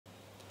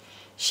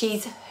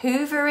She's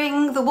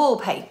hoovering the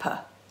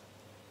wallpaper.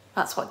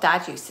 That's what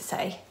Dad used to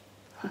say.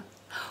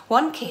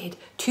 1 kid,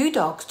 2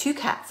 dogs, 2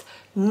 cats.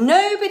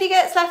 Nobody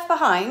gets left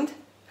behind.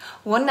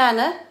 1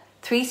 nana,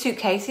 3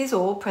 suitcases,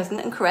 all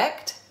present and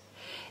correct.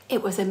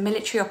 It was a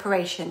military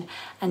operation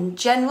and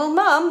General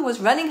Mum was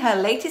running her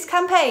latest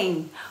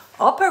campaign,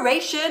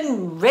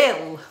 Operation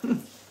Rhyl.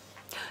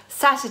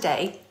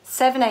 Saturday,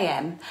 7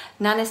 a.m,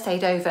 Nana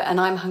stayed over and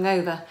I'm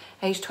hungover,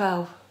 age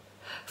 12.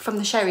 From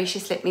the sherry she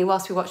slipped me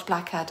whilst we watched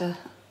Blackadder.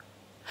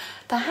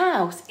 The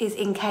house is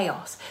in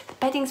chaos. The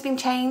bedding's been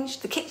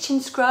changed, the kitchen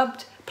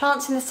scrubbed,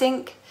 plants in the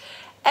sink,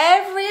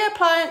 every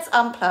appliance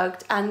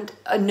unplugged and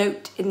a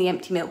note in the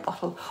empty milk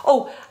bottle.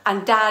 Oh,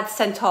 and Dad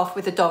sent off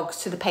with the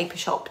dogs to the paper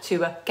shop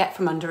to get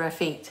from under her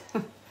feet.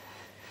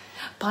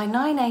 By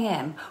 9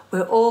 a.m,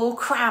 we're all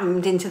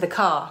crammed into the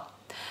car.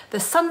 The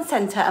Sun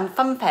Centre and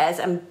fun fairs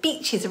and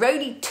beaches are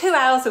only 2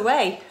 hours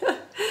away.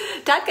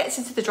 Dad gets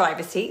into the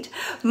driver's seat.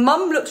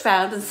 Mum looks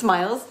round and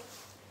smiles.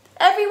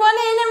 Everyone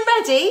in and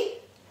ready?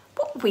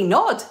 Well, we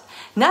nod.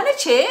 Nana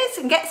cheers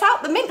and gets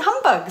out the mint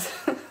humbugs.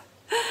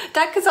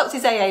 Dad consults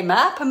his AA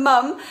map and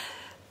Mum,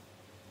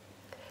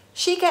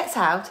 she gets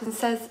out and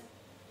says,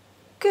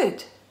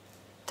 "Good,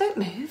 don't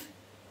move,"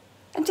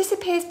 and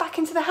disappears back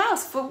into the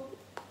house for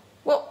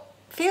what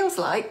feels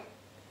like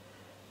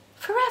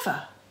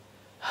forever.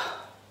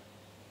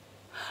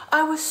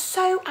 I was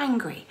so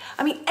angry.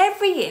 I mean,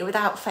 every year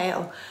without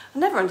fail. I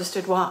never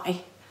understood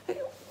why.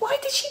 Why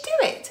did she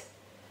do it?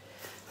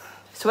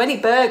 So any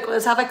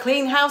burglars have a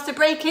clean house to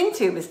break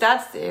into, was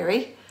Dad's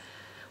theory.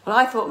 Well,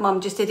 I thought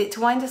Mum just did it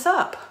to wind us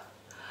up.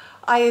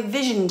 I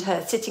envisioned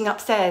her sitting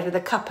upstairs with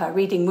a cuppa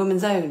reading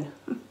Woman's Own.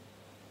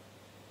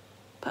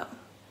 But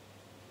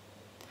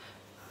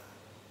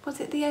was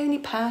it the only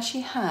power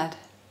she had?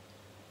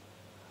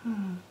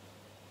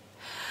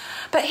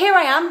 But here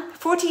I am,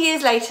 40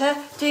 years later,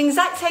 doing the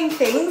exact same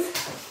things.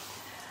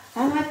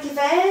 And I'd give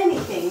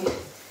anything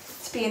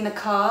to be in the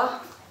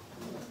car,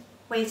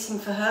 waiting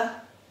for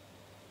her.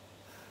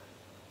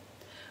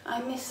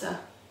 I miss her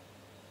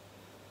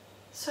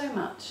so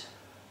much.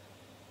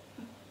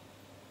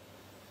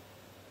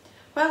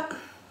 Well,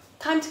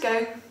 time to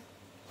go.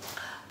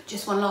 But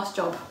just one last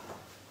job.